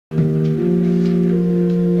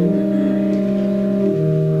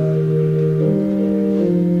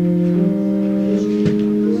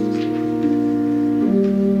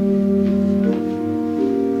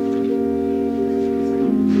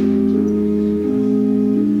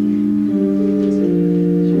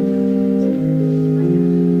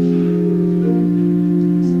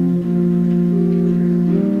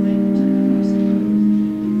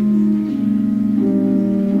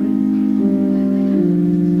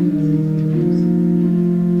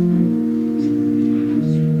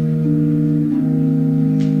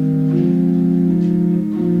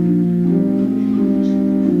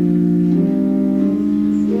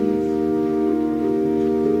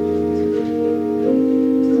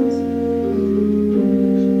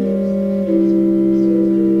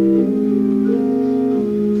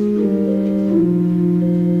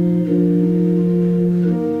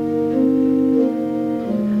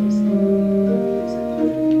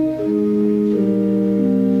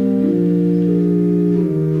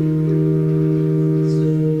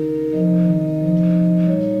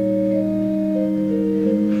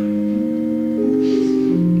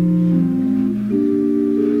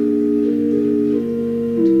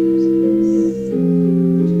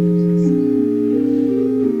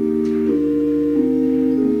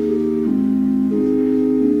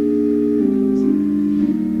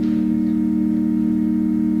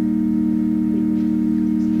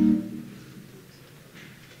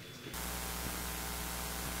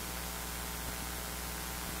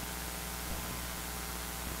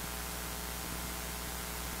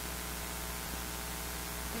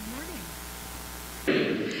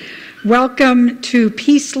Welcome to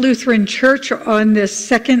Peace Lutheran Church on this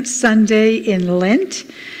second Sunday in Lent,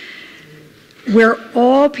 where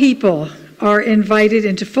all people are invited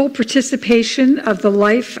into full participation of the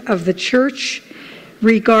life of the church,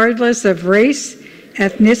 regardless of race,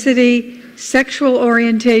 ethnicity, sexual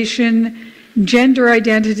orientation, gender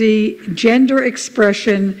identity, gender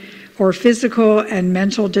expression, or physical and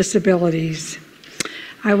mental disabilities.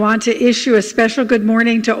 I want to issue a special good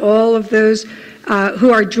morning to all of those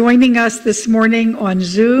who are joining us this morning on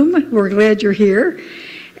Zoom. We're glad you're here.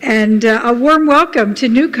 And a warm welcome to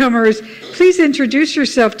newcomers. Please introduce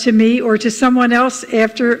yourself to me or to someone else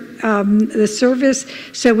after the service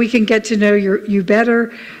so we can get to know you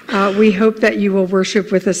better. We hope that you will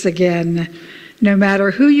worship with us again. No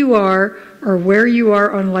matter who you are or where you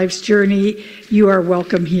are on life's journey, you are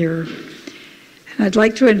welcome here. And I'd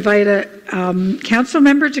like to invite a council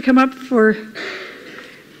member to come up for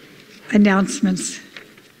announcements.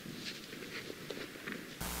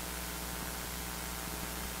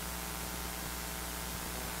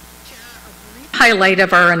 Highlight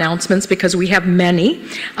of our announcements because we have many,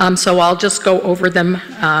 so I'll just go over them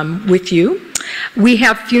with you. We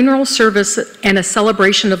have funeral service and a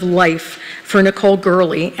celebration of life for Nicole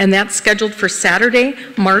Gurley, and that's scheduled for Saturday,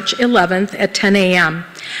 March 11th at 10 a.m.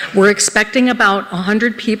 We're expecting about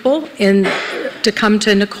 100 people to come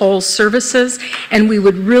to Nicole's services, and we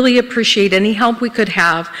would really appreciate any help we could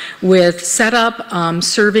have with setup,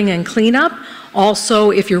 serving, and cleanup.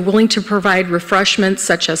 Also, if you're willing to provide refreshments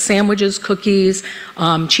such as sandwiches, cookies,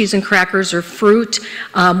 cheese and crackers, or fruit,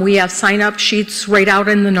 we have sign-up sheets right out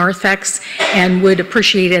in the narthex and would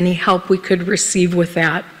appreciate any help we could receive with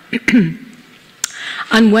that.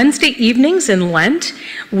 On Wednesday evenings in Lent,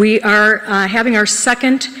 we are having our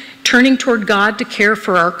second Turning Toward God to Care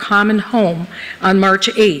for Our Common Home on March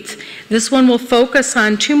 8th. This one will focus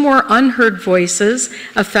on two more unheard voices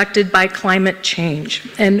affected by climate change,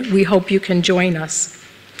 and we hope you can join us.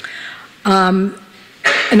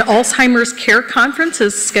 An Alzheimer's Care Conference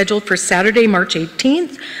is scheduled for Saturday, March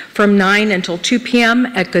 18th from 9 until 2 p.m.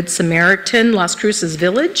 at Good Samaritan, Las Cruces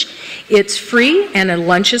Village. It's free and a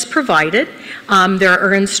lunch is provided. There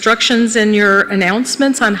are instructions in your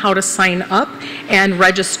announcements on how to sign up and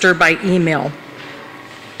register by email.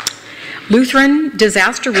 Lutheran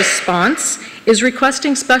Disaster Response is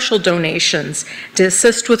requesting special donations to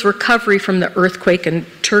assist with recovery from the earthquake in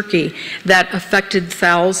Turkey that affected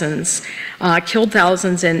thousands, killed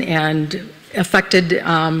thousands, and affected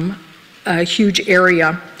a huge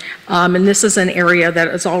area. And this is an area that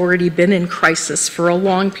has already been in crisis for a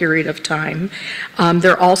long period of time.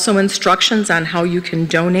 There are also instructions on how you can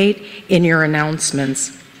donate in your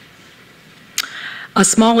announcements. A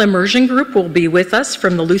small immersion group will be with us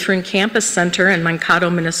from the Lutheran Campus Center in Mankato,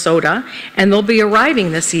 Minnesota, and they'll be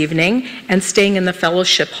arriving this evening and staying in the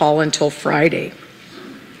fellowship hall until Friday.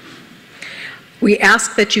 We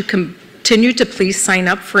ask that you continue to please sign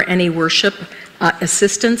up for any worship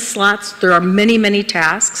assistance slots. There are many, many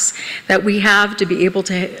tasks that we have to be able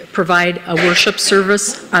to provide a worship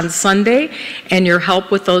service on Sunday, and your help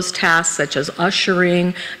with those tasks, such as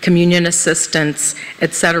ushering, communion assistance,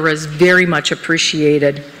 etc., is very much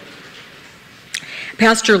appreciated.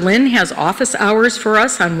 Pastor Lynn has office hours for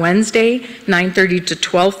us on Wednesday, 9:30 to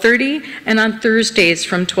 12:30, and on Thursdays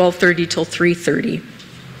from 12:30 till 3:30.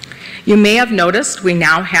 You may have noticed we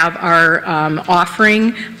now have our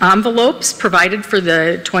offering envelopes provided for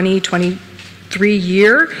the 2023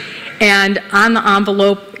 year, and on the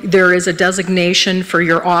envelope there is a designation for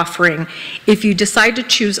your offering. If you decide to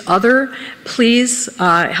choose other, please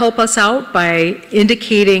help us out by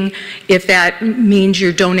indicating if that means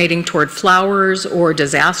you're donating toward flowers or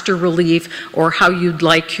disaster relief or how you'd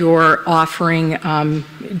like your offering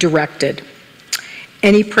directed.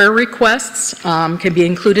 Any prayer requests can be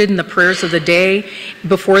included in the prayers of the day.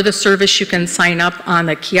 Before the service, you can sign up on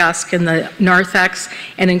the kiosk in the narthex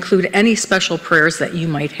and include any special prayers that you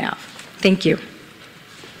might have. Thank you.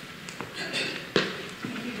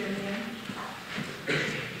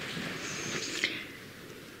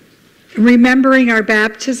 Remembering our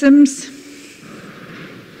baptisms,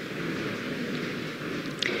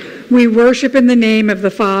 we worship in the name of the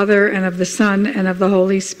Father and of the Son and of the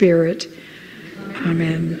Holy Spirit.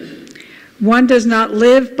 Amen. One does not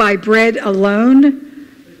live by bread alone,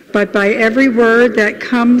 but by every word that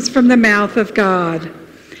comes from the mouth of God.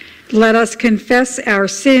 Let us confess our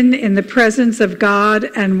sin in the presence of God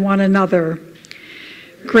and one another.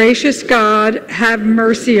 Gracious God, have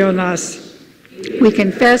mercy on us. We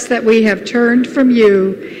confess that we have turned from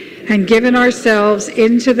you and given ourselves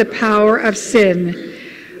into the power of sin.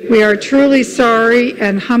 We are truly sorry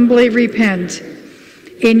and humbly repent.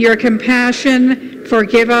 In your compassion,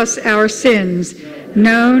 Forgive us our sins,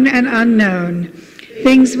 known and unknown,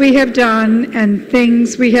 things we have done and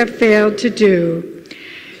things we have failed to do.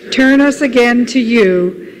 Turn us again to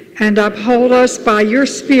you and uphold us by your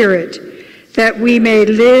Spirit, that we may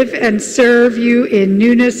live and serve you in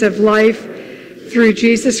newness of life through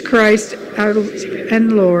Jesus Christ our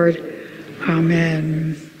and Lord.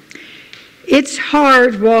 Amen. It's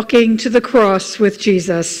hard walking to the cross with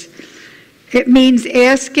Jesus. It means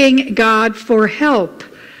asking God for help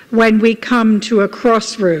when we come to a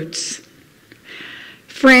crossroads.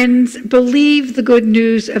 Friends, believe the good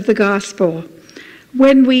news of the gospel.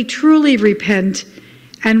 When we truly repent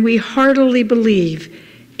and we heartily believe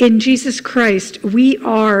in Jesus Christ, we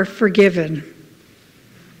are forgiven.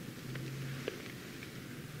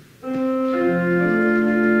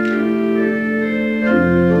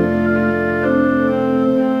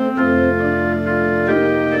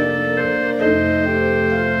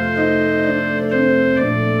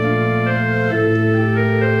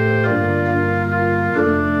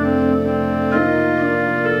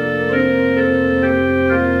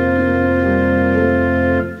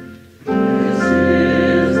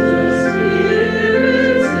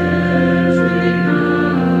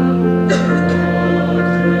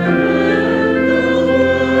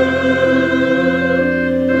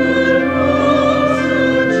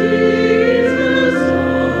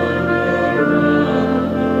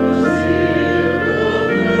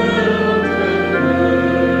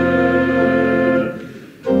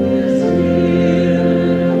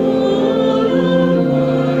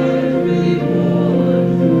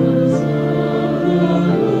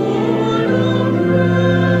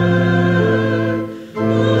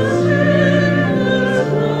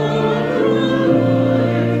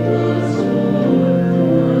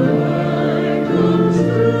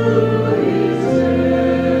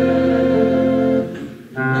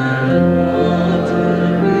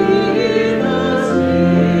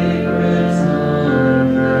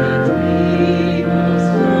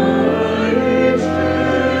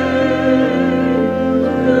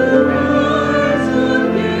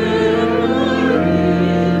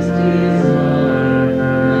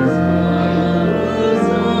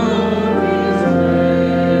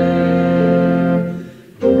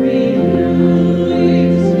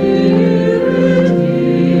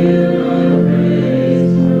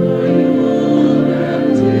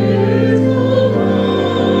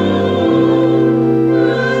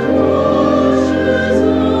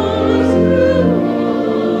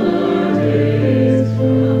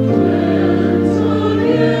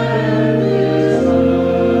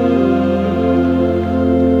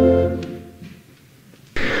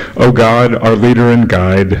 O God, our leader and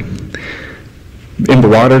guide, in the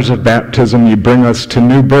waters of baptism you bring us to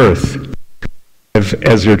new birth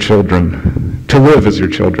as your children, to live as your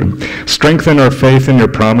children. Strengthen our faith in your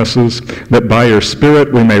promises, that by your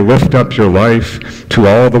Spirit we may lift up your life to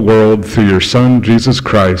all the world through your Son, Jesus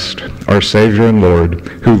Christ, our Savior and Lord,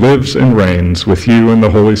 who lives and reigns with you in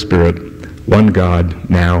the Holy Spirit, one God,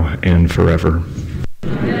 now and forever.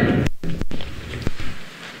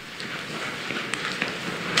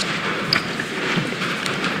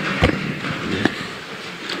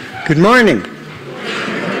 Good morning.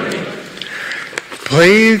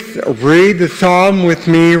 Please read the psalm with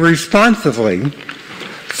me responsively.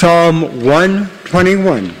 Psalm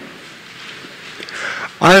 121.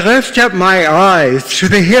 I lift up my eyes to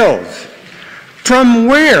the hills. From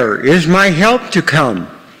where is my help to come?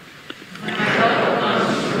 My help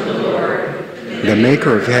comes from the Lord, the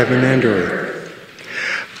maker of heaven and earth.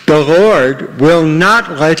 The Lord will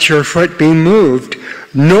not let your foot be moved,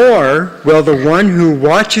 nor will the one who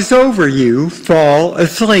watches over you fall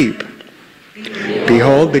asleep.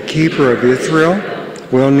 Behold, the keeper of Israel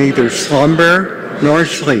will neither slumber nor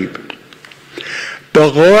sleep.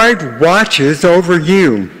 The Lord watches over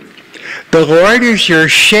you. The Lord is your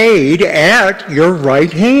shade at your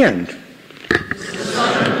right hand. the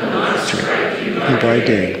sun will not strike you By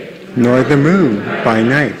day, nor the moon by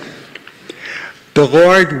night. The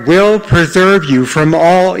Lord will preserve you from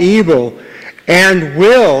all evil and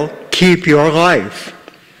will keep your life.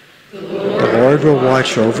 The Lord will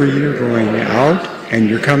watch over you going out and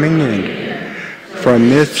your coming in, from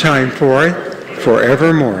this time forth,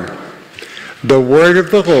 forevermore. The word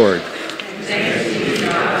of the Lord. Thanks be to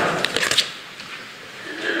God.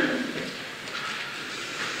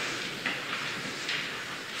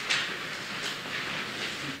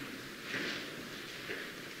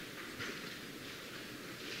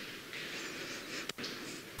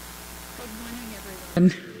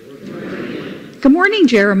 Good morning,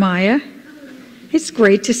 Jeremiah. It's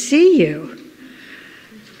great to see you.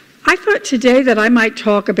 I thought today that I might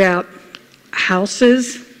talk about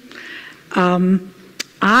houses.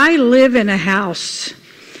 I live in a house.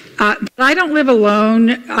 But I don't live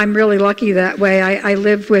alone. I'm really lucky that way. I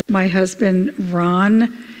live with my husband,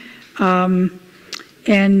 Ron, and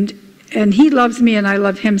he loves me and I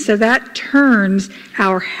love him. So that turns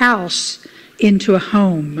our house into a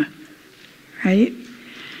home, right?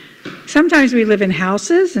 Sometimes we live in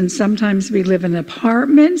houses, and sometimes we live in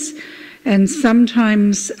apartments, and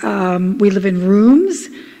sometimes we live in rooms,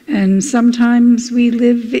 and sometimes we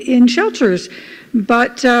live in shelters.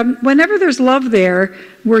 But whenever there's love there,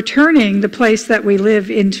 we're turning the place that we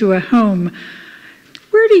live into a home.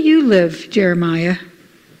 Where do you live, Jeremiah?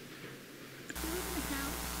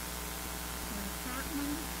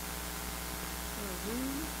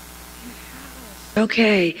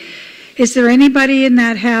 Okay. Is there anybody in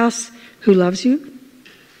that house who loves you?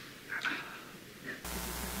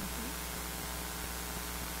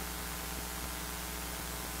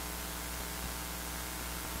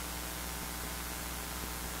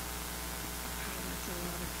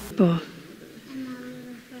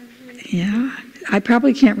 Yeah, I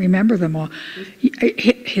probably can't remember them all.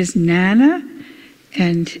 His Nana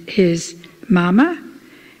and his mama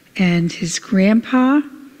and his grandpa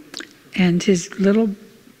and his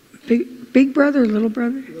big brother, little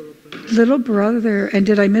brother. And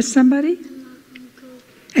did I miss somebody?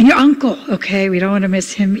 And your uncle. Okay, we don't want to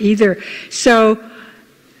miss him either. So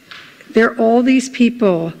there are all these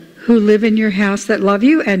people who live in your house that love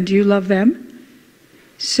you, and you love them.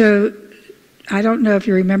 So I don't know if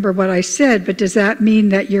you remember what I said, but does that mean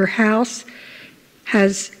that your house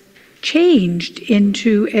has changed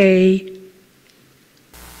into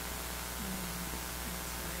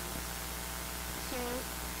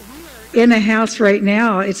in a house right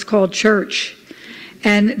now? It's called church.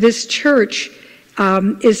 And this church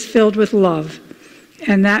is filled with love.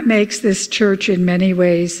 And that makes this church in many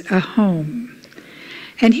ways a home.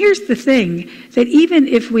 And here's the thing, that even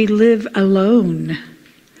if we live alone,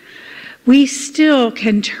 we still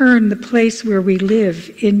can turn the place where we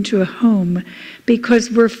live into a home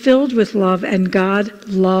because we're filled with love and God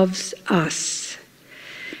loves us.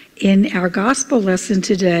 In our gospel lesson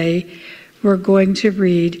today, we're going to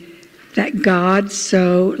read that God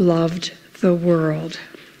so loved the world.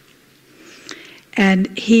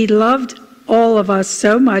 And he loved all of us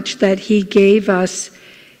so much that he gave us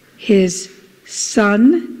his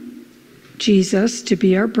Son, Jesus, to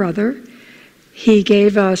be our brother. He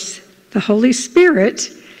gave us the Holy Spirit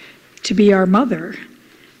to be our mother,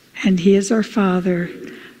 and he is our Father.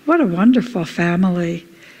 What a wonderful family.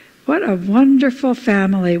 What a wonderful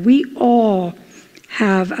family. We all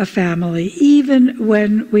have a family. Even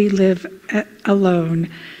when we live alone,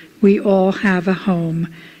 we all have a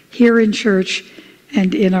home here in church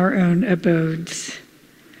and in our own abodes.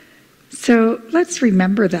 So let's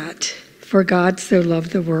remember that, for God so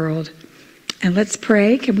loved the world. And let's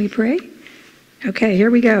pray. Can we pray? Okay,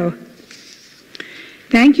 here we go.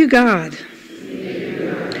 Thank you, God,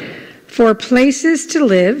 for places to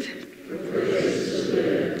live,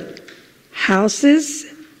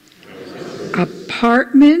 houses,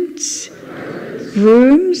 apartments,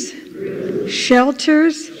 rooms,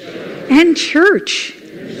 shelters, and church.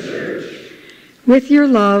 With your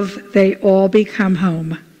love, they all become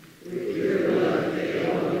home.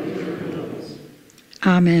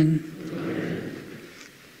 Amen.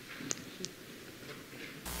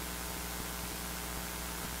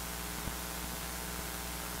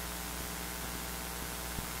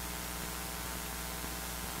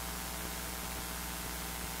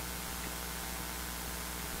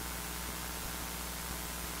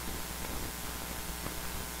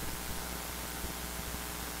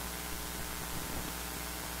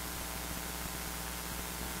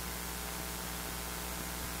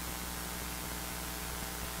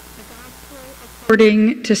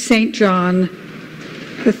 According to St. John,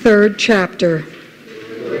 the 3rd chapter.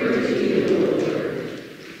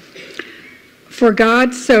 For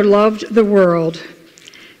God so loved the world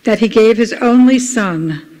that he gave his only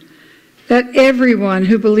Son, that everyone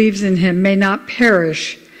who believes in him may not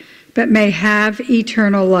perish, but may have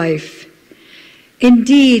eternal life.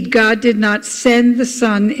 Indeed, God did not send the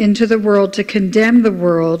Son into the world to condemn the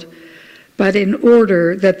world, but in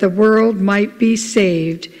order that the world might be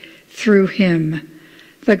saved through him.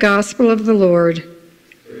 The Gospel of the Lord.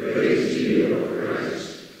 Praise to you, O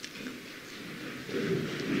Christ.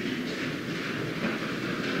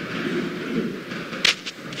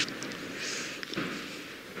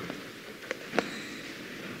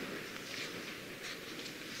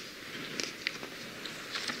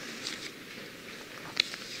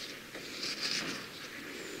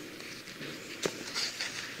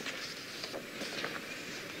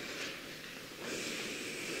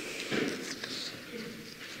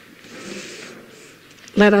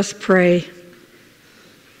 Let us pray.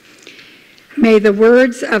 May the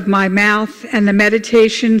words of my mouth and the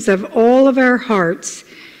meditations of all of our hearts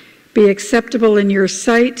be acceptable in your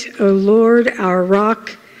sight, O Lord, our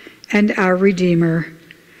rock and our Redeemer.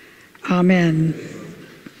 Amen.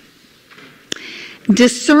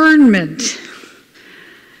 Discernment.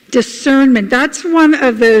 Discernment. That's one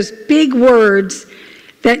of those big words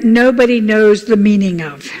that nobody knows the meaning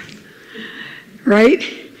of,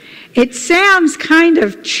 right? It sounds kind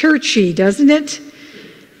of churchy, doesn't it?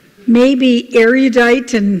 Maybe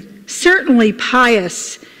erudite and certainly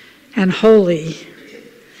pious and holy.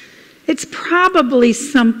 It's probably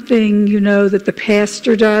something, that the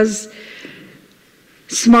pastor does.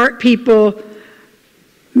 Smart people,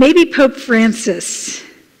 maybe Pope Francis.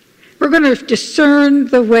 We're going to discern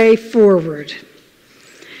the way forward.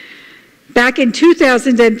 Back in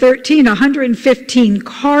 2013, 115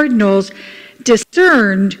 cardinals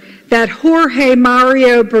discerned that Jorge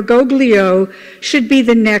Mario Bergoglio should be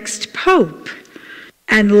the next pope.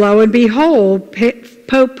 And lo and behold,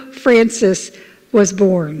 Pope Francis was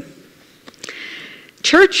born.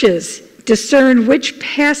 Churches discern which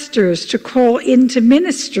pastors to call into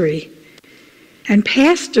ministry, and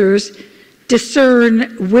pastors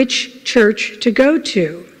discern which church to go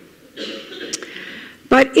to.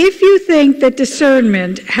 But if you think that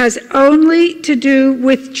discernment has only to do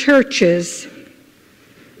with churches,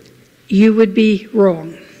 you would be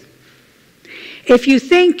wrong. If you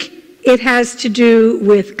think it has to do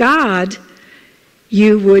with God,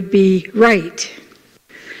 you would be right.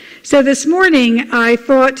 So this morning, I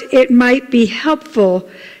thought it might be helpful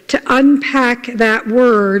to unpack that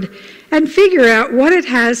word and figure out what it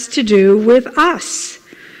has to do with us.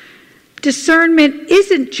 Discernment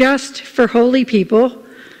isn't just for holy people,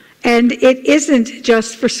 and it isn't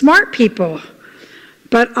just for smart people.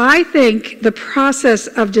 But I think the process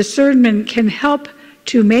of discernment can help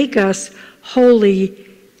to make us holy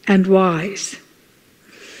and wise.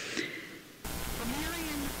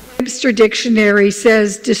 The Webster Dictionary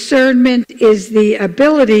says discernment is the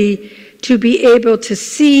ability to be able to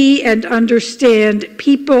see and understand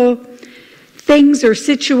people, things, or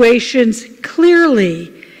situations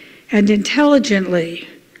clearly and intelligently.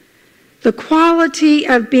 The quality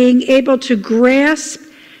of being able to grasp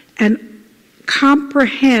and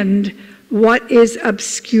comprehend what is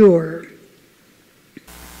obscure. The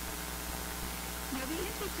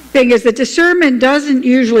thing is that discernment doesn't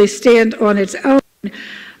usually stand on its own.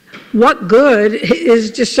 What good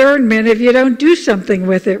is discernment if you don't do something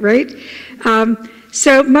with it, right?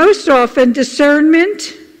 So most often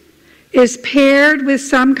discernment is paired with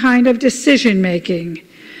some kind of decision making.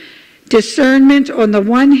 Discernment on the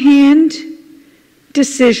one hand,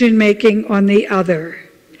 decision making on the other.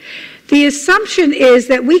 The assumption is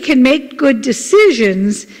that we can make good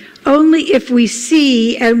decisions only if we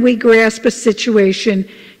see and we grasp a situation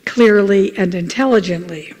clearly and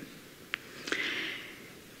intelligently.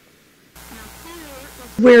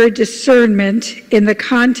 Where discernment in the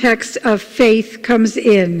context of faith comes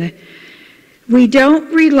in. We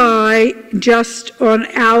don't rely just on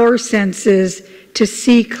our senses to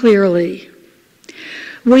see clearly.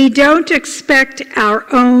 We don't expect our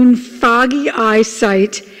own foggy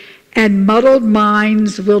eyesight and muddled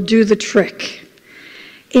minds will do the trick.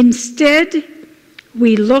 Instead,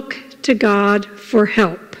 we look to God for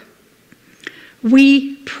help.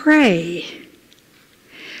 We pray.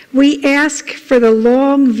 We ask for the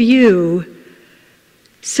long view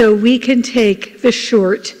so we can take the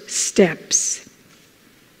short steps.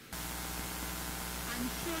 I'm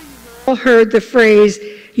sure you've all heard the phrase,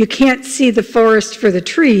 you can't see the forest for the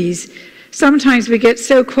trees. Sometimes we get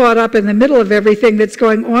so caught up in the middle of everything that's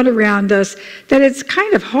going on around us that it's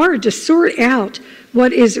kind of hard to sort out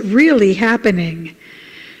what is really happening.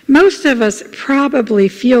 Most of us probably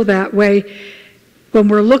feel that way when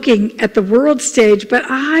we're looking at the world stage, but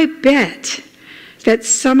I bet that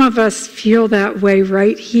some of us feel that way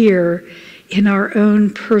right here in our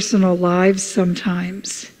own personal lives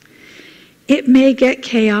sometimes. It may get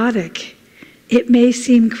chaotic. It may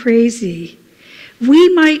seem crazy.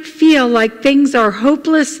 We might feel like things are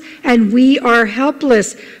hopeless and we are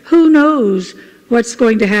helpless. Who knows what's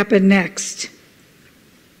going to happen next?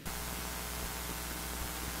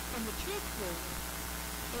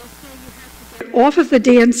 Off of the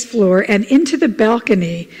dance floor and into the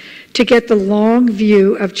balcony to get the long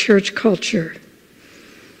view of church culture.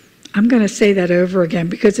 I'm going to say that over again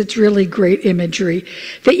because it's really great imagery.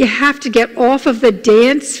 That you have to get off of the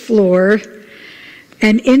dance floor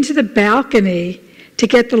and into the balcony to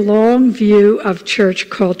get the long view of church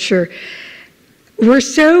culture. We're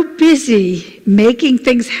so busy making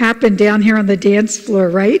things happen down here on the dance floor,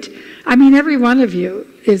 right? I mean, every one of you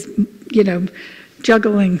is,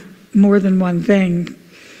 juggling more than one thing.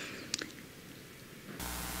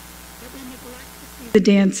 The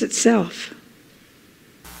dance itself.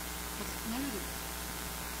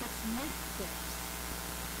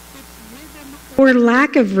 Or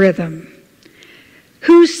lack of rhythm.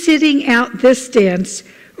 Who's sitting out this dance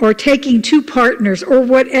or taking two partners or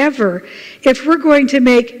whatever? If we're going to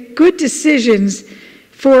make good decisions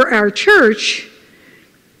for our church,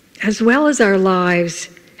 as well as our lives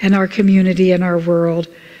and our community and our world,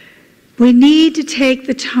 we need to take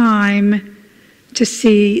the time to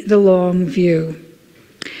see the long view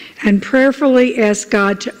and prayerfully ask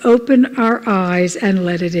God to open our eyes and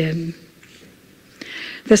let it in.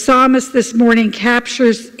 The psalmist this morning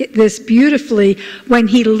captures this beautifully when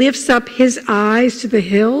he lifts up his eyes to the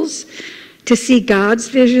hills to see God's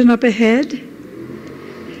vision up ahead.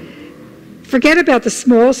 Forget about the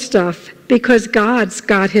small stuff because God's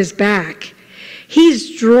got his back.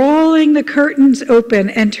 He's drawing the curtains open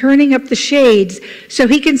and turning up the shades so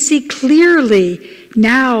he can see clearly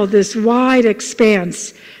now this wide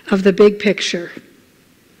expanse of the big picture.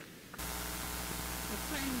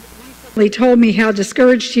 He told me how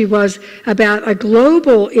discouraged he was about a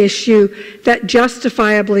global issue that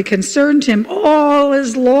justifiably concerned him. All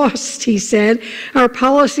is lost, he said. Our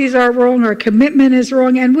policies are wrong, our commitment is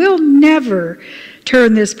wrong, and we'll never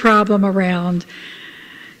turn this problem around.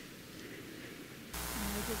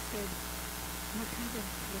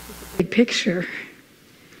 Big picture.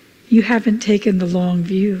 You haven't taken the long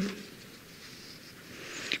view.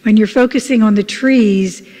 When you're focusing on the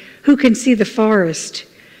trees, who can see the forest?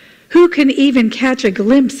 Who can even catch a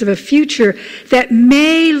glimpse of a future that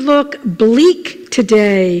may look bleak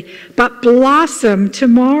today, but blossom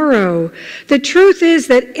tomorrow? The truth is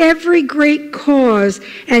that every great cause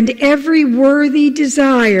and every worthy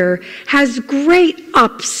desire has great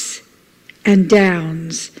ups and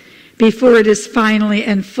downs before it is finally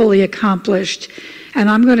and fully accomplished. And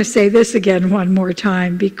I'm going to say this again one more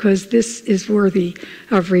time because this is worthy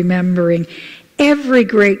of remembering. Every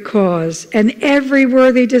great cause and every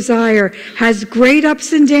worthy desire has great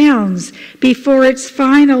ups and downs before it's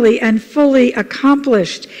finally and fully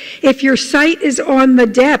accomplished. If your sight is on the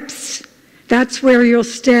depths, that's where you'll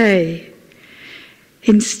stay.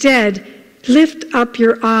 Instead, lift up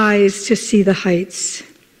your eyes to see the heights.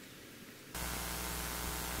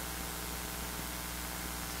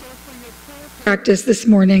 Practice this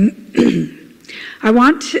morning. I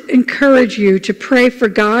want to encourage you to pray for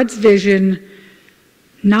God's vision,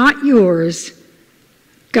 not yours,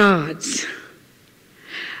 God's.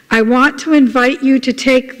 I want to invite you to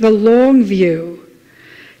take the long view,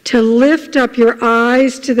 to lift up your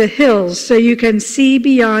eyes to the hills so you can see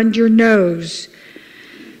beyond your nose,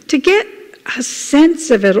 to get a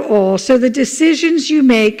sense of it all so the decisions you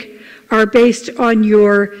make are based on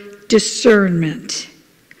your discernment.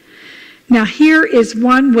 Now, here is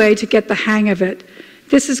one way to get the hang of it.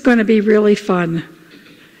 This is going to be really fun.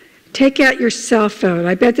 Take out your cell phone.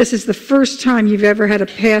 I bet this is the first time you've ever had a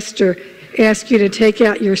pastor ask you to take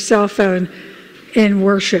out your cell phone in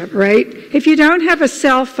worship, right? If you don't have a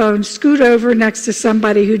cell phone, scoot over next to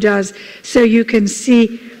somebody who does so you can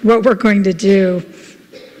see what we're going to do.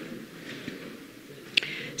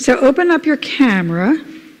 So open up your camera.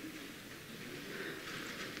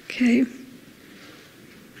 Okay.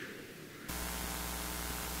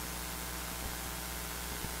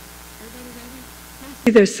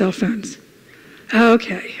 Those cell phones.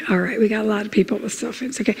 Okay, all right, we got a lot of people with cell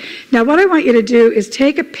phones. Okay, now what I want you to do is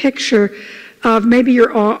take a picture of maybe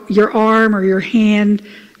your arm or your hand,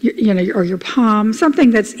 or your palm,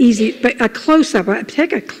 something that's easy, but a close-up.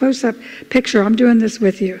 Take a close-up picture. I'm doing this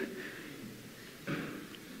with you.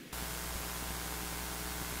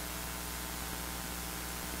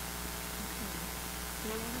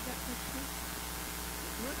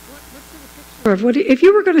 If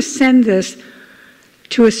you were going to send this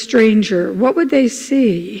to a stranger, what would they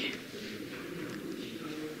see?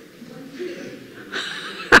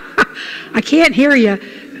 I can't hear you.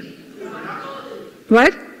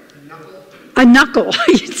 What? A knuckle.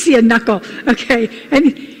 You'd see a knuckle. Okay.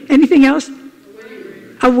 Anything else?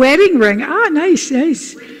 A wedding ring. Ah, nice,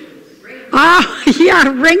 nice. Ah, yeah,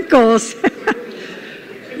 wrinkles.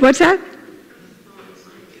 What's that?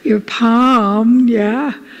 Your palm,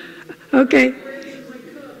 yeah. Okay.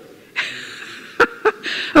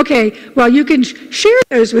 Okay, well, you can share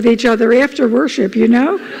those with each other after worship, you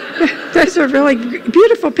know? Those are really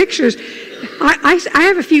beautiful pictures. I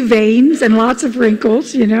have a few veins and lots of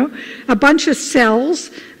wrinkles, you know, a bunch of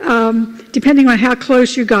cells, depending on how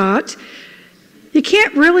close you got. You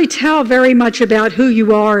can't really tell very much about who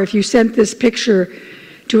you are if you sent this picture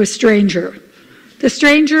to a stranger. The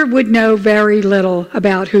stranger would know very little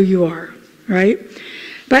about who you are, right?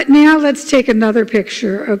 But now let's take another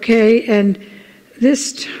picture, okay? And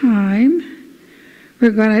this time,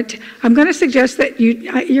 I'm going to suggest that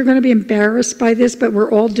you're going to be embarrassed by this, but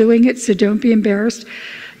we're all doing it, so don't be embarrassed.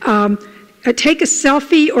 Take a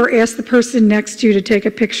selfie or ask the person next to you to take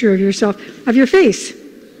a picture of yourself, of your face.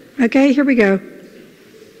 Okay, here we go.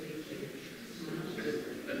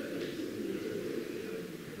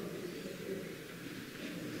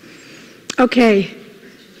 Okay.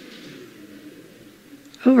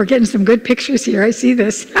 Oh, we're getting some good pictures here. I see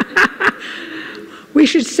this. We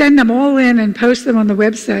should send them all in and post them on the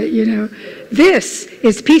website, you know. This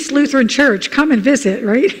is Peace Lutheran Church. Come and visit,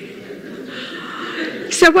 right?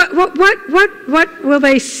 So what will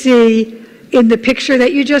they see in the picture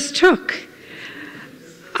that you just took?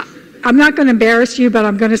 I'm not going to embarrass you, but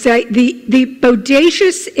I'm going to say the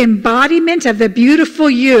bodacious embodiment of the beautiful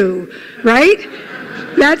you, right?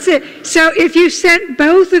 That's it. So if you sent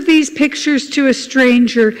both of these pictures to a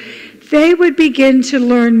stranger, they would begin to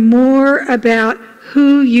learn more about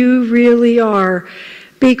who you really are,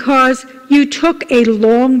 because you took a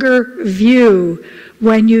longer view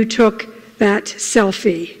when you took that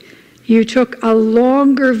selfie. You took a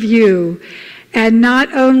longer view, and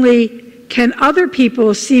not only can other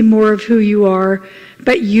people see more of who you are,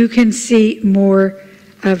 but you can see more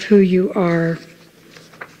of who you are.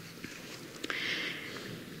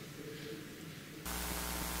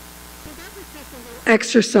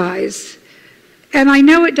 Exercise. And I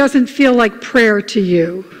know it doesn't feel like prayer to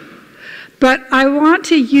you, but I want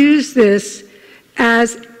to use this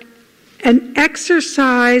as an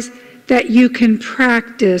exercise that you can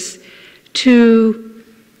practice to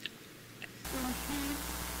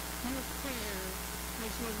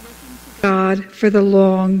God for the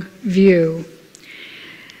long view.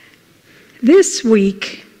 This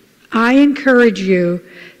week, I encourage you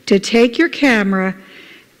to take your camera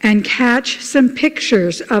and catch some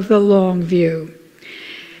pictures of the long view.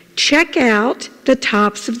 Check out the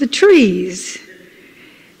tops of the trees.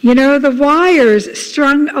 You know, the wires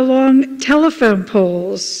strung along telephone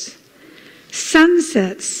poles,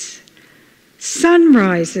 sunsets,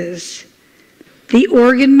 sunrises, the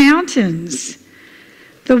Organ Mountains,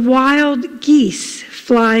 the wild geese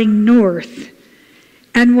flying north,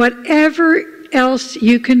 and whatever else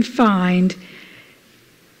you can find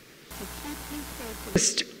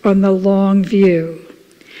on the long view.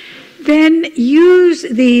 Then use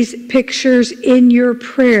these pictures in your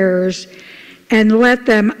prayers and let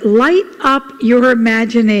them light up your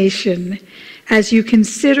imagination as you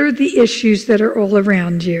consider the issues that are all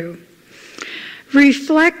around you.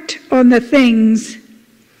 Reflect on the things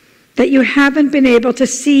that you haven't been able to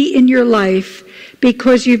see in your life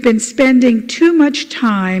because you've been spending too much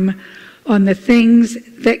time on the things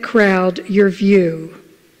that crowd your view.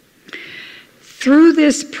 Through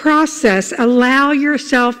this process, allow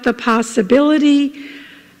yourself the possibility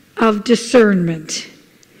of discernment.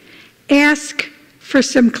 Ask for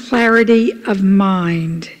some clarity of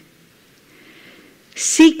mind.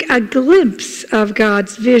 Seek a glimpse of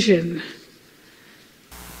God's vision.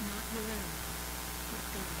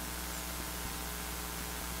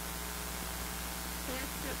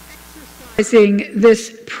 After exercising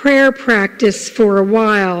this prayer practice for a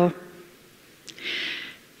while,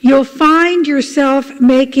 you'll find yourself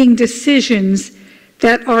making decisions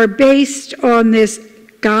that are based on this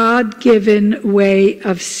God-given way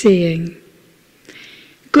of seeing.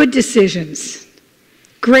 Good decisions,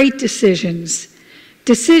 great decisions,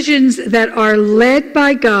 decisions that are led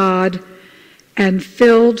by God and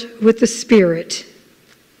filled with the Spirit.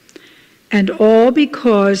 And all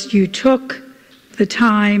because you took the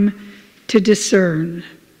time to discern.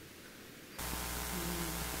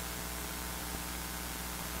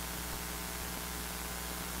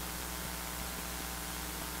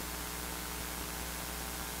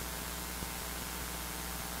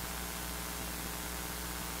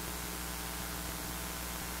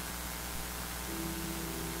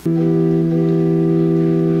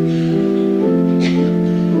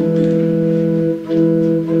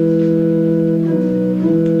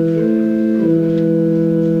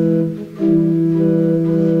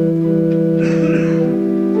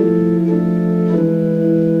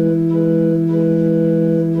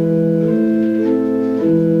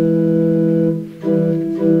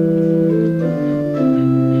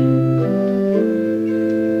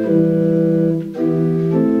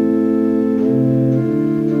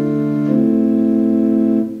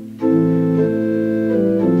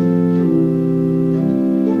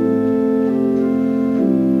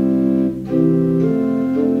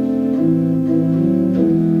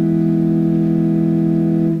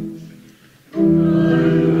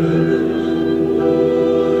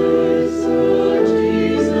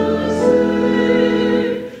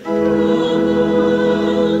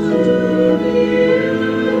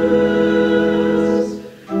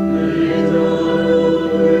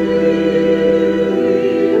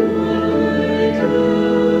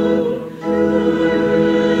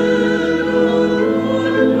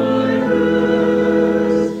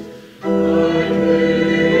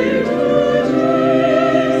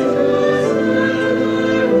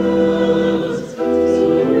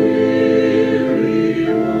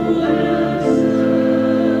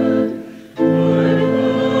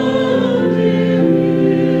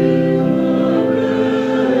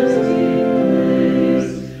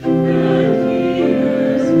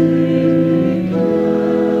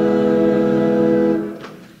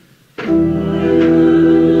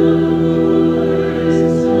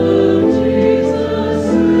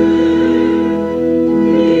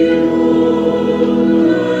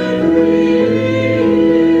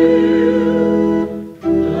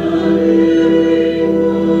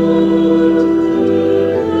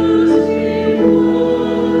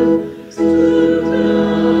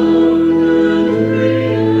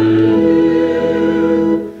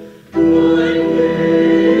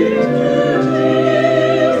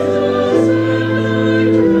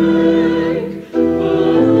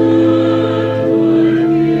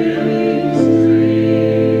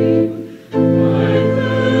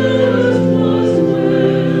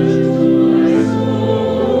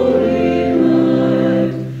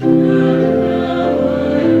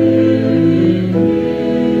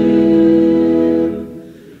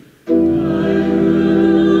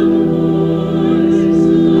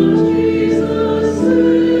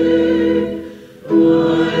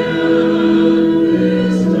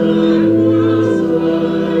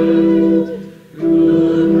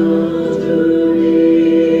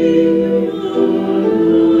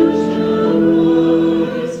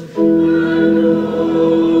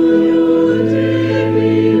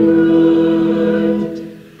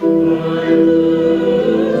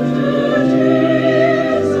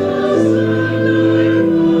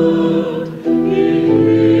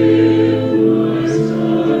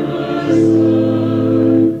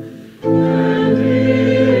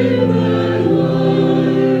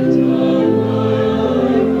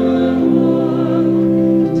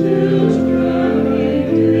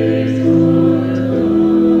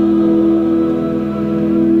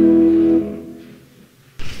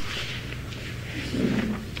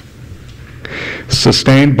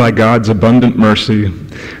 Sustained by God's abundant mercy,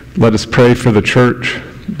 let us pray for the church,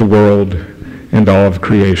 the world, and all of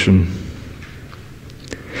creation.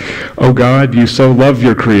 O God, you so love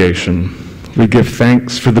your creation. We give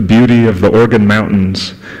thanks for the beauty of the Organ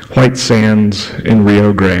Mountains, white sands, and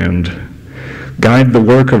Rio Grande. Guide the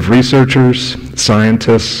work of researchers,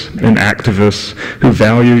 scientists, and activists who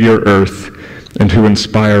value your earth and who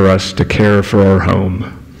inspire us to care for our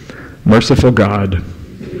home. Merciful God,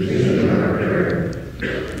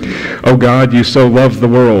 O God, you so love the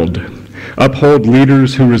world. Uphold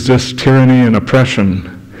leaders who resist tyranny and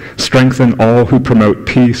oppression. Strengthen all who promote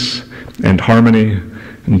peace and harmony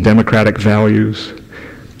and democratic values.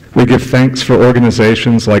 We give thanks for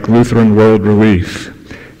organizations like Lutheran World Relief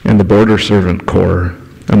and the Border Servant Corps,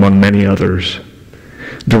 among many others.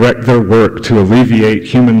 Direct their work to alleviate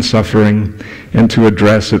human suffering and to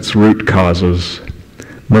address its root causes.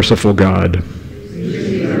 Merciful God.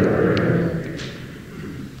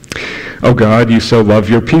 O God, you so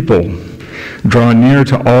love your people. Draw near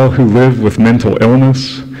to all who live with mental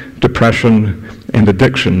illness, depression, and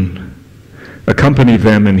addiction. Accompany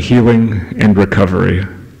them in healing and recovery.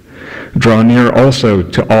 Draw near also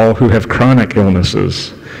to all who have chronic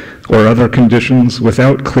illnesses or other conditions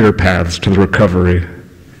without clear paths to recovery.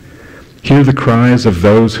 Hear the cries of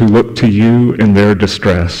those who look to you in their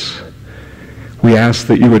distress. We ask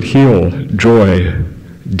that you would heal Joy,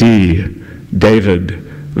 Dee, David,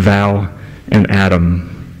 Val, and Adam.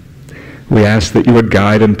 We ask that you would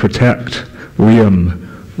guide and protect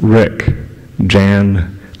Liam, Rick,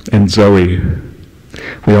 Jan, and Zoe.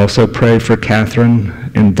 We also pray for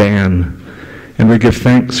Catherine and Dan, and we give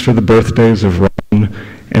thanks for the birthdays of Ron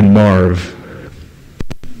and Marv.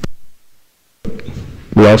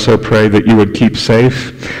 We also pray that you would keep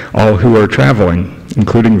safe all who are traveling,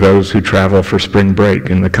 including those who travel for spring break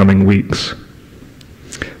in the coming weeks.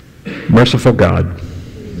 Merciful God,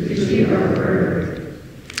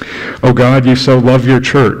 O God, you so love your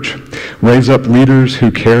church. Raise up leaders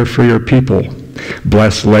who care for your people.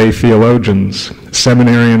 Bless lay theologians,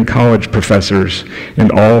 seminary and college professors,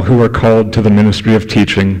 and all who are called to the ministry of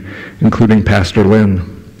teaching, including Pastor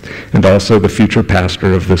Lynn, and also the future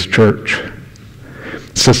pastor of this church.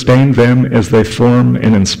 Sustain them as they form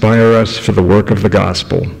and inspire us for the work of the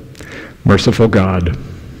gospel. Merciful God.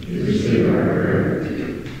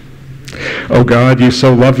 O God, you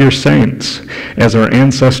so love your saints. As our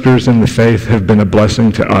ancestors in the faith have been a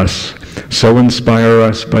blessing to us, so inspire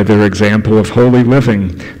us by their example of holy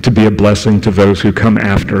living to be a blessing to those who come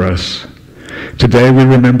after us. Today we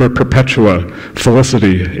remember Perpetua,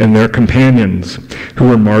 Felicity, and their companions who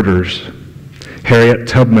were martyrs, Harriet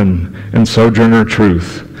Tubman and Sojourner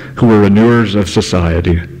Truth, who were renewers of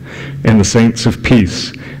society, and the saints of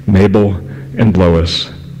peace, Mabel and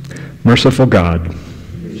Lois. Merciful God,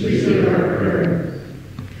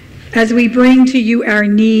 as we bring to you our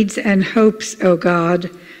needs and hopes, O God,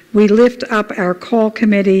 we lift up our call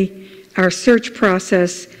committee, our search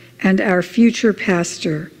process, and our future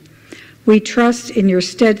pastor. We trust in your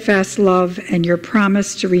steadfast love and your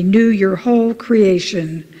promise to renew your whole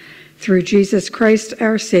creation through Jesus Christ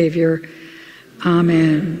our Savior.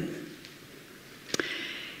 Amen.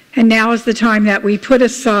 And now is the time that we put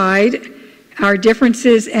aside our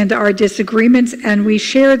differences and our disagreements, and we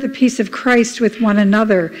share the peace of Christ with one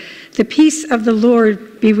another. The peace of the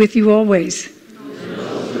Lord be with you always.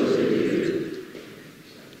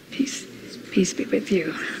 Peace be with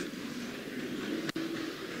you.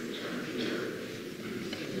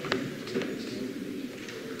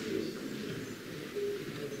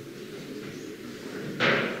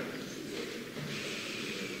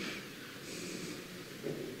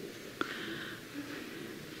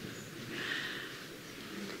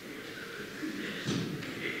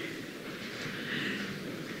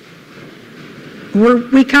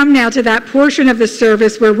 We come now to that portion of the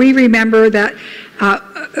service where we remember that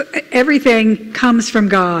everything comes from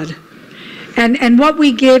God. And what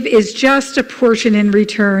we give is just a portion in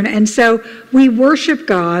return. And so we worship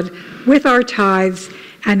God with our tithes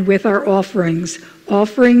and with our offerings.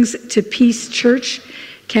 Offerings to Peace Church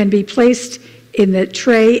can be placed in the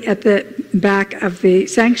tray at the back of the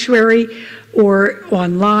sanctuary, or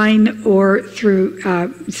online, or through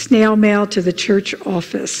snail mail to the church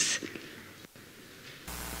office.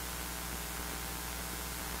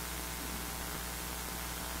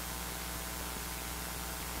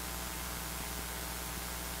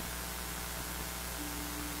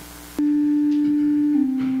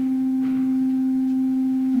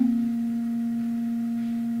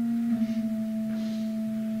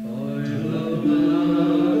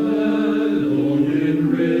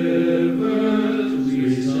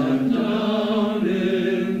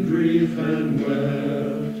 Grief and well.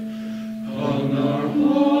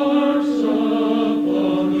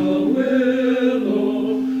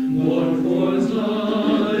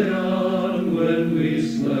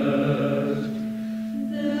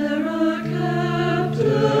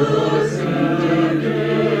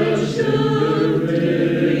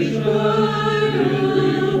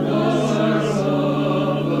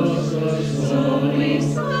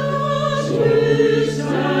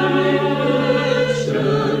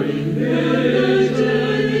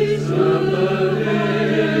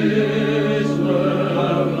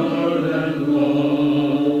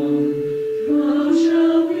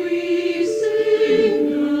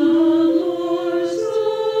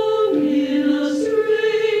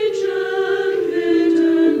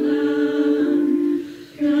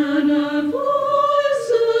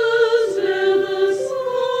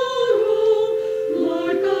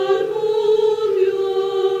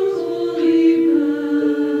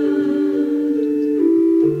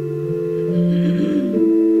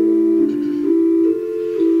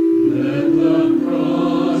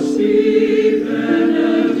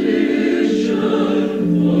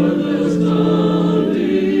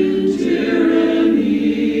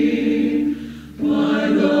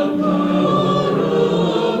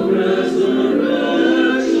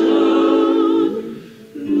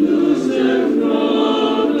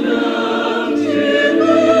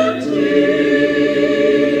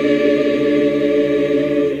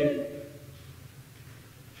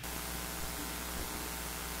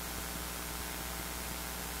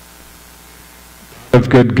 of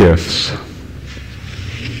good gifts,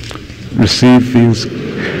 receive these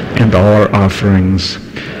and all our offerings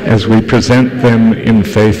as we present them in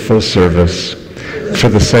faithful service for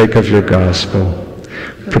the sake of your gospel.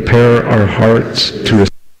 Prepare our hearts to receive.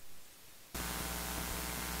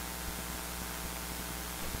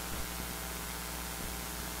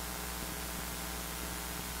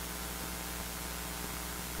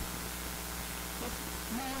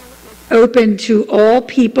 Open to all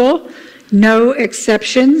people, no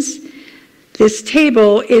exceptions. This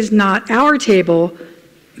table is not our table,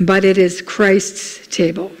 but it is Christ's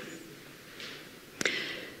table.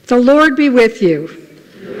 The Lord be with you.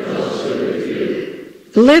 And also with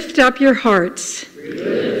you. Lift up your hearts. We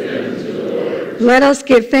lift them to the Lord. Let us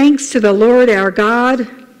give thanks to the Lord our God. It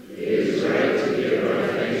is right to give our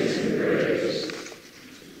thanks and praise.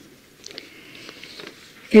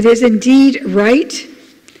 It is indeed right,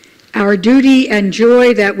 our duty and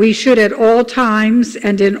joy, that we should at all times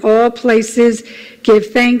and in all places give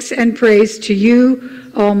thanks and praise to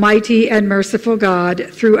you, Almighty and merciful God,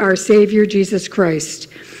 through our Savior Jesus Christ.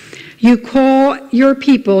 You call your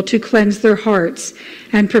people to cleanse their hearts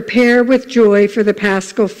and prepare with joy for the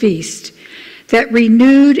Paschal feast, that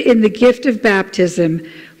renewed in the gift of baptism,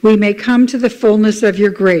 we may come to the fullness of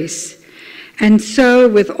your grace. And so,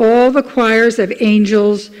 with all the choirs of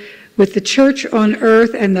angels, with the church on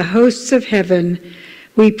earth and the hosts of heaven,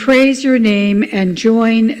 we praise your name and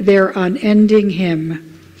join their unending hymn.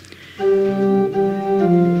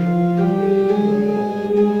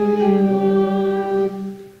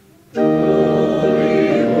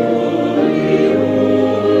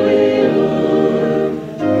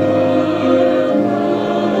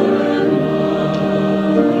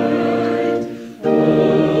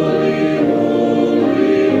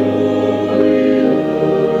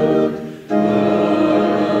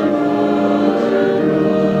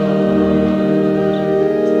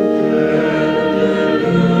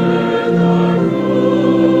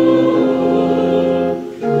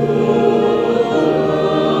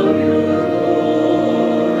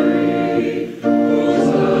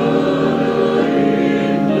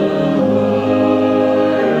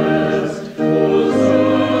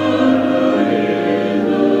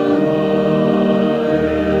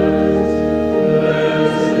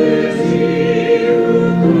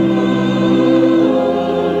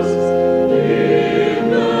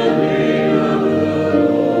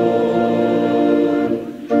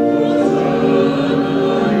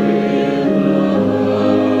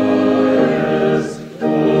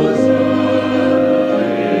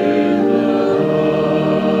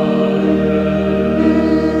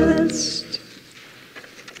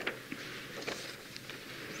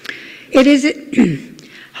 It is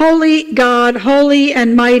holy God, holy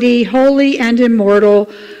and mighty, holy and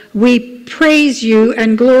immortal. We praise you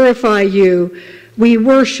and glorify you. We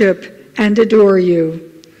worship and adore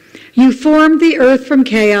you. You formed the earth from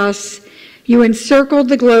chaos. You encircled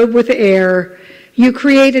the globe with air. You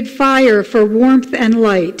created fire for warmth and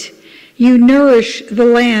light. You nourish the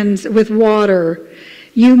lands with water.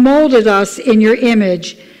 You molded us in your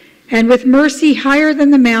image, and with mercy higher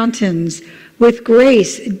than the mountains, with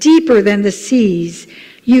grace deeper than the seas,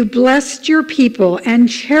 you blessed your people and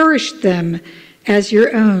cherished them as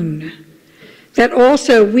your own, that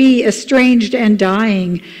also we, estranged and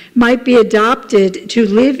dying, might be adopted to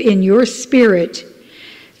live in your spirit.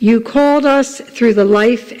 You called us through the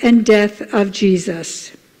life and death of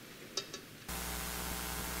Jesus.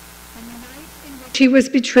 On the night in which he was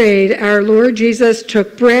betrayed, our Lord Jesus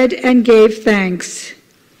took bread and gave thanks.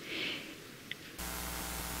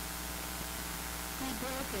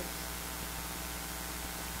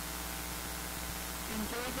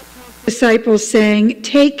 Disciples saying,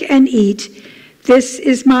 "Take and eat. This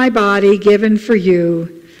is my body given for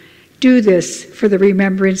you. Do this for the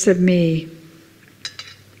remembrance of me."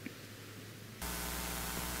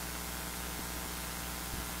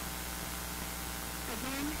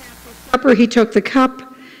 Again, after supper, he took the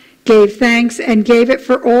cup, gave thanks, and gave it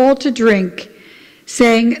for all to drink,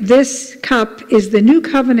 saying, "This cup is the new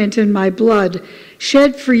covenant in my blood,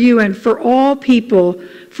 shed for you and for all people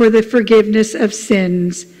for the forgiveness of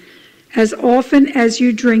sins. As often as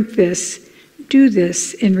you drink this, do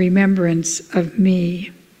this in remembrance of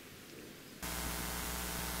me."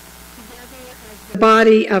 Together as the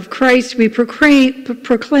body of Christ, we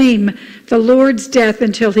proclaim the Lord's death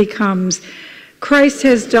until he comes. Christ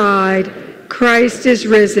has died. Christ is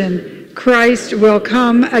risen. Christ will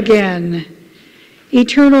come again.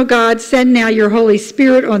 Eternal God, send now your Holy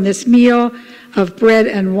Spirit on this meal of bread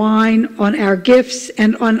and wine, on our gifts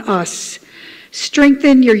and on us.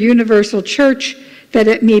 Strengthen your universal church that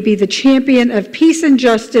it may be the champion of peace and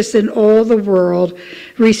justice in all the world.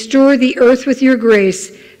 Restore the earth with your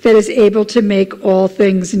grace that is able to make all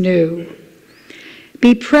things new.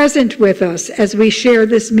 Be present with us as we share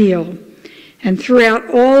this meal and throughout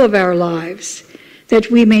all of our lives, that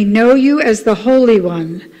we may know you as the Holy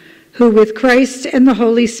One, who with Christ and the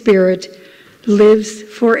Holy Spirit lives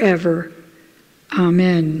forever.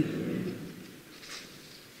 Amen.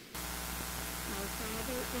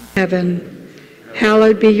 Heaven,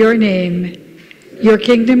 hallowed be your name. Your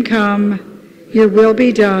kingdom come, your will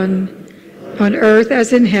be done, on earth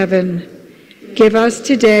as in heaven. Give us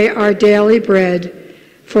today our daily bread.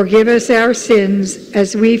 Forgive us our sins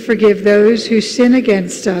as we forgive those who sin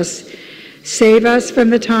against us. Save us from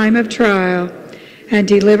the time of trial and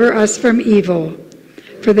deliver us from evil.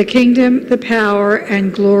 For the kingdom, the power,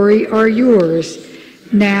 and glory are yours,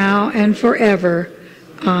 now and forever.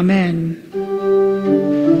 Amen.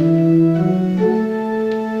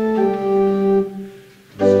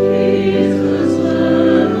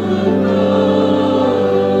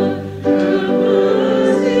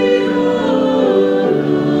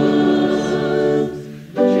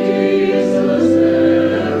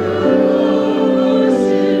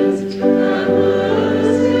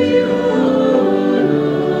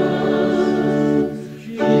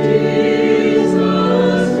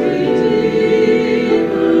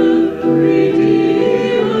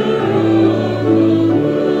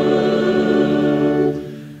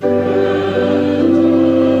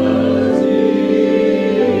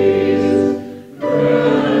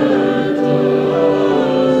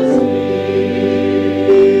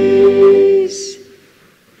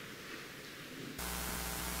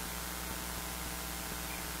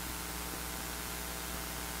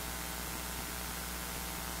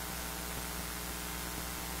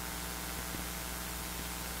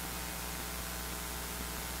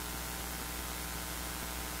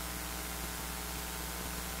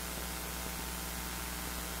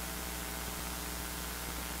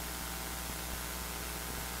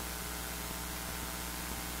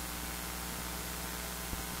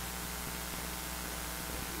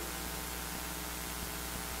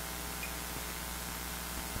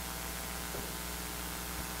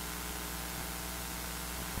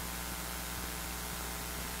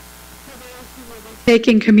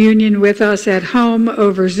 Taking communion with us at home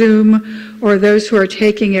over Zoom, or those who are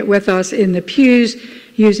taking it with us in the pews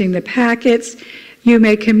using the packets, you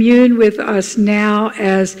may commune with us now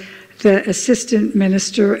as the assistant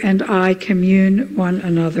minister and I commune one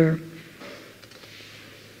another.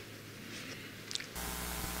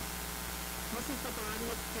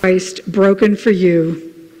 Christ broken for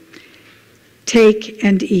you. Take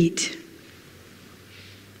and eat.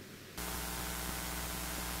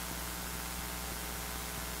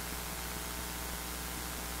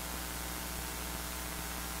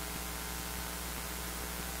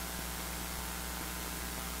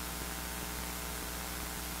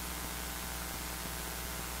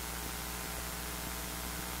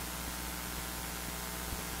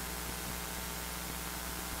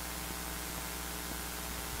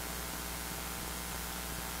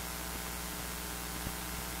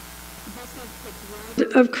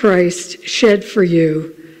 Of Christ shed for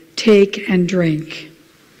you, take and drink.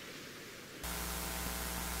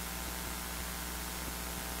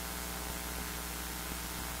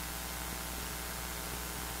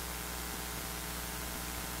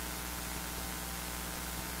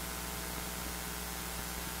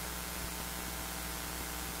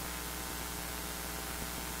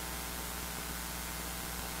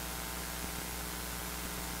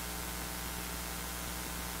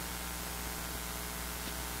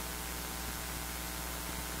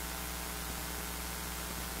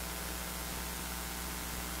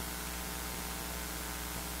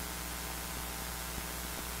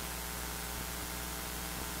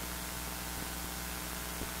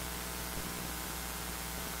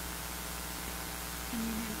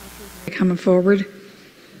 Coming forward.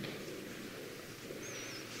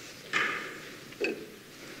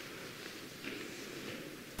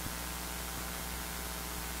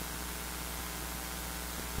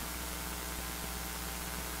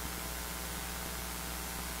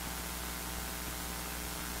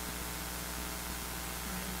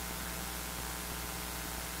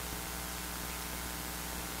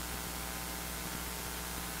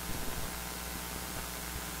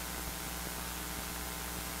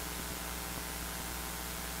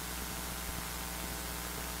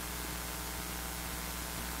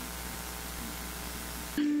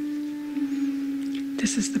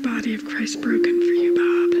 This is the body of Christ broken for you,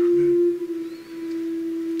 Bob.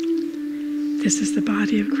 This is the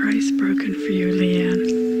body of Christ broken for you, Leanne.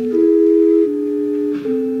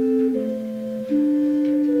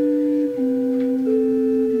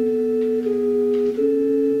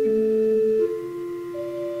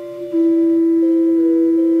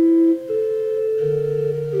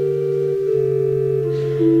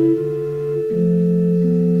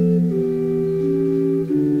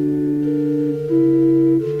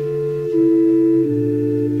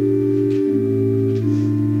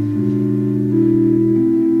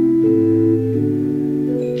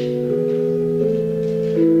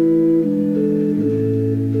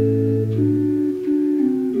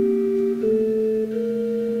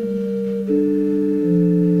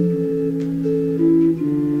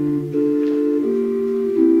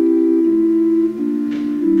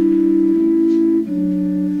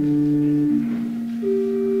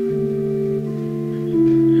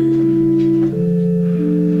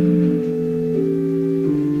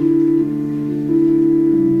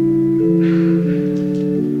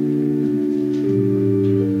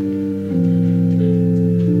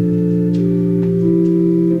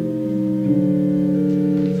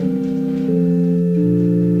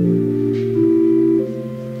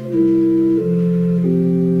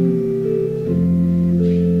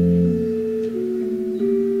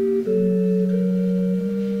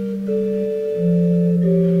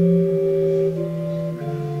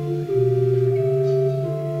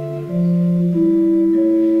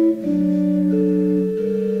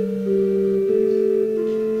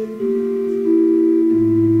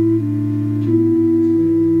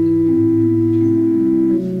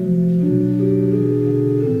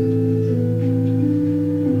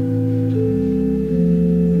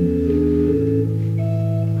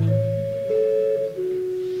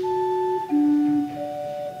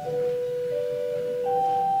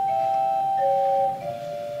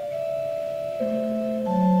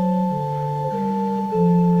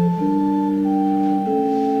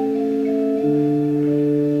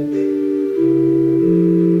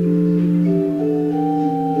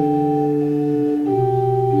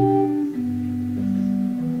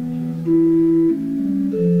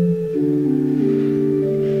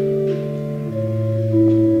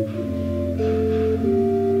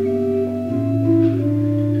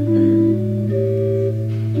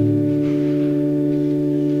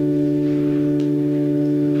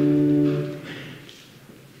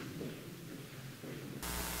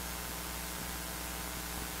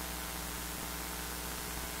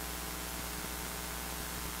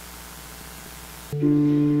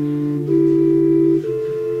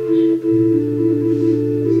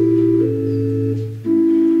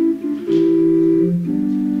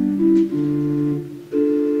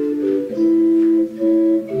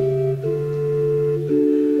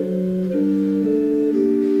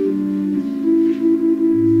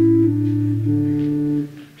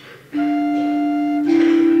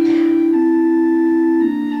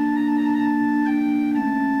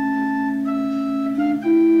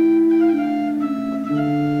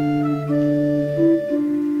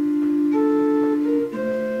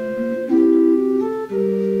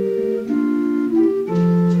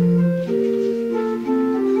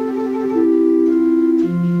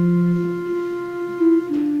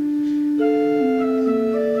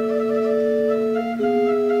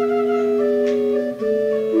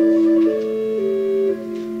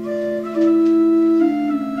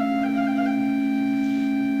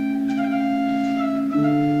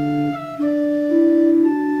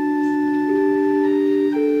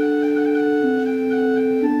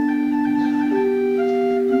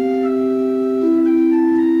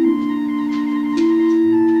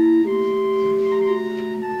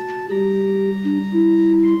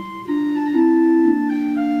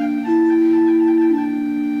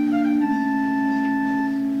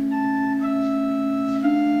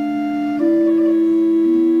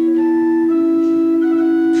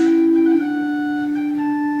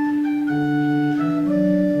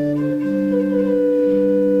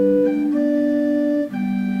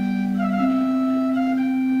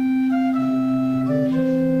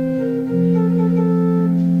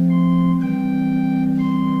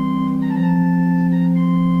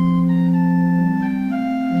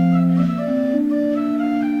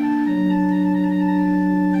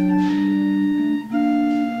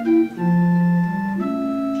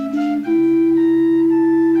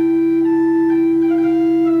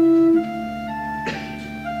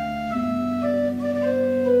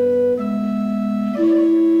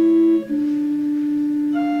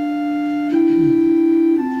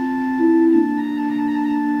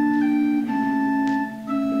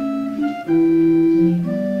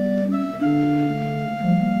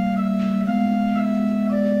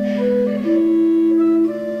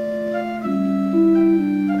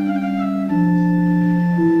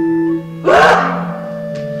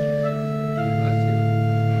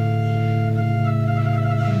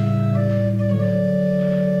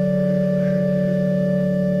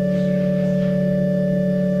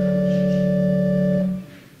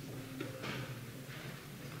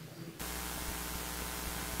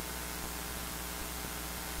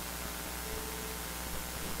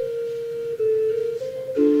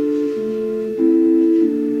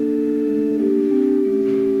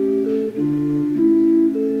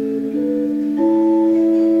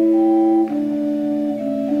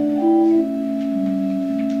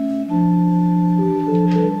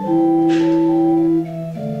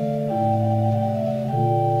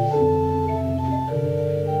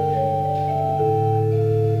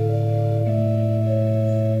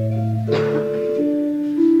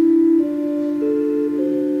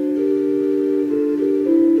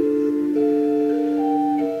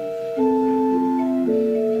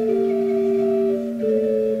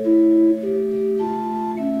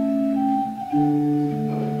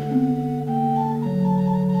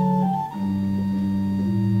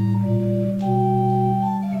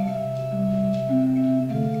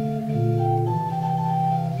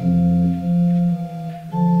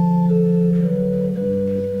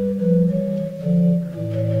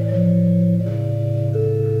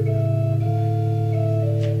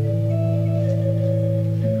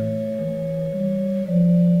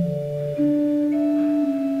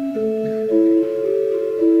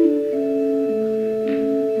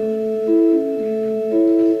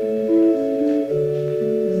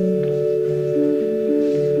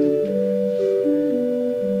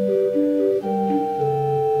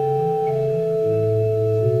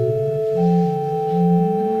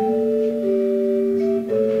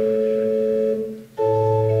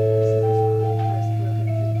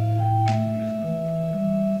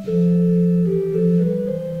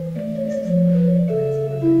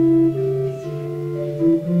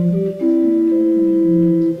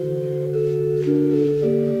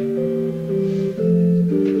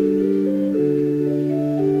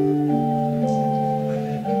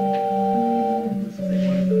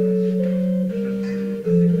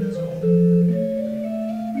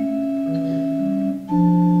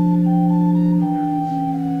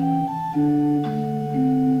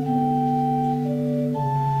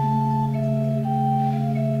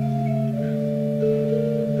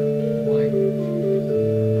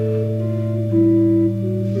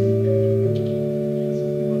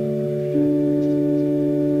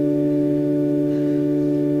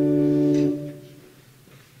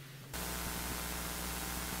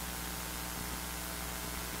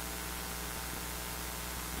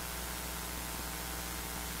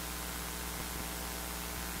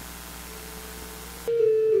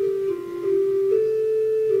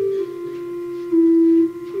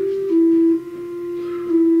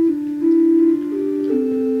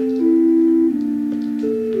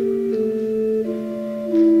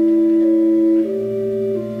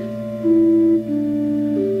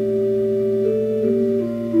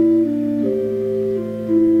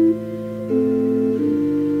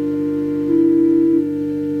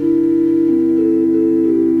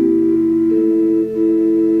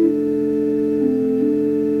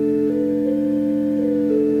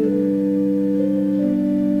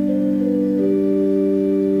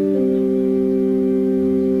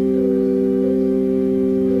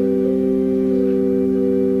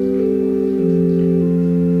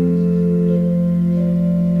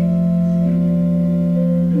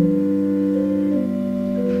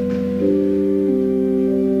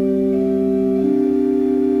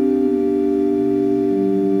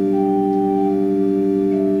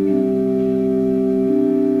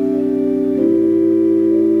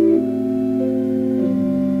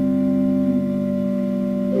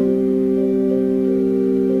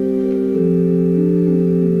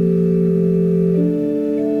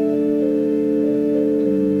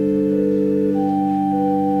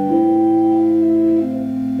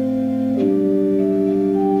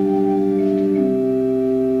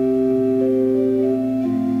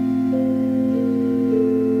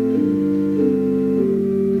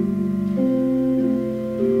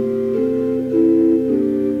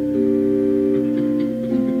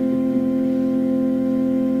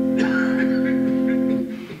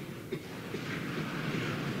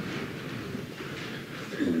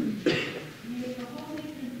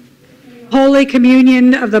 Holy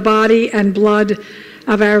Communion of the body and blood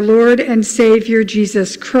of our Lord and Savior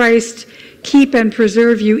Jesus Christ, keep and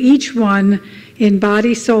preserve you each one in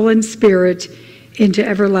body, soul, and spirit into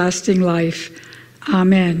everlasting life.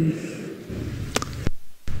 Amen.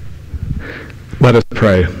 Let us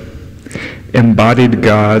pray. Embodied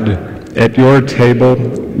God, at your table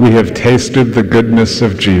we have tasted the goodness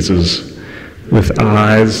of Jesus. With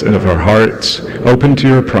eyes of our hearts open to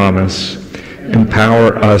your promise,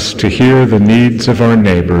 empower us to hear the needs of our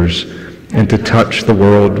neighbors and to touch the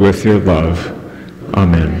world with your love.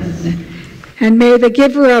 Amen. And may the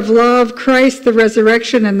giver of love, Christ, the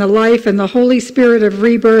resurrection and the life, and the Holy Spirit of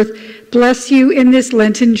rebirth bless you in this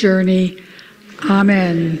Lenten journey.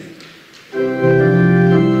 Amen.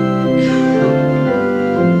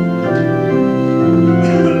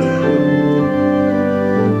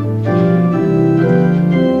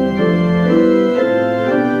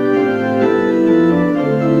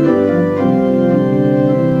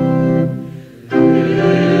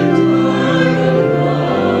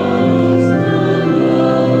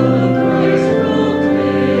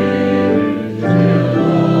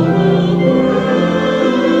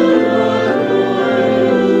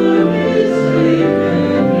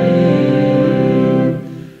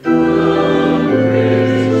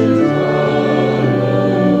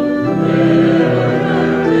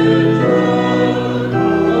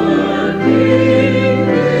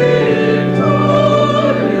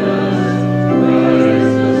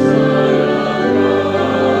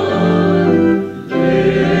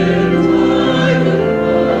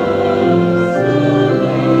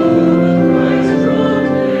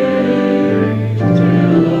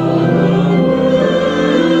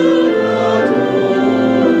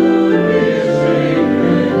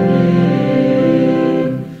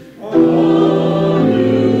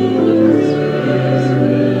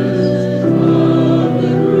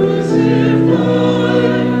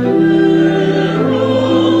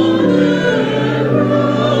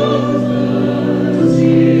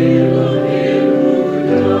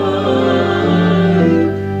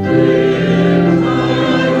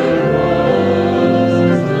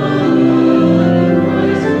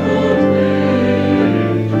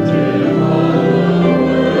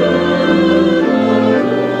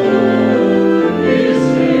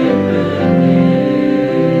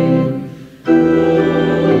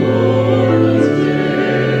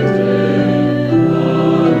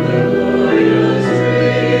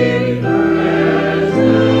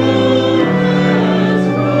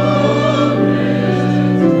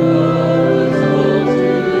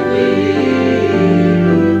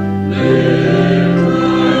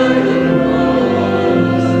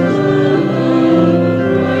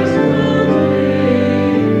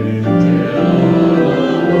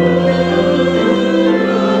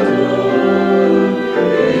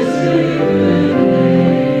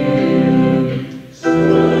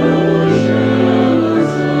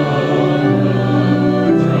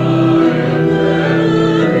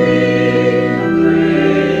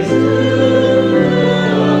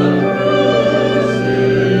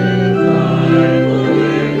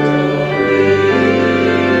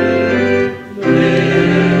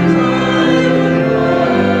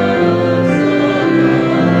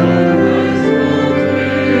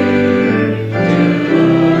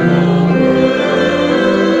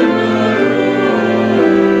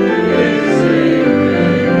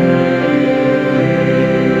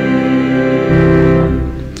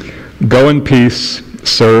 Go in peace,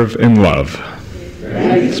 serve in love.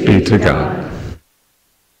 Thanks be to God.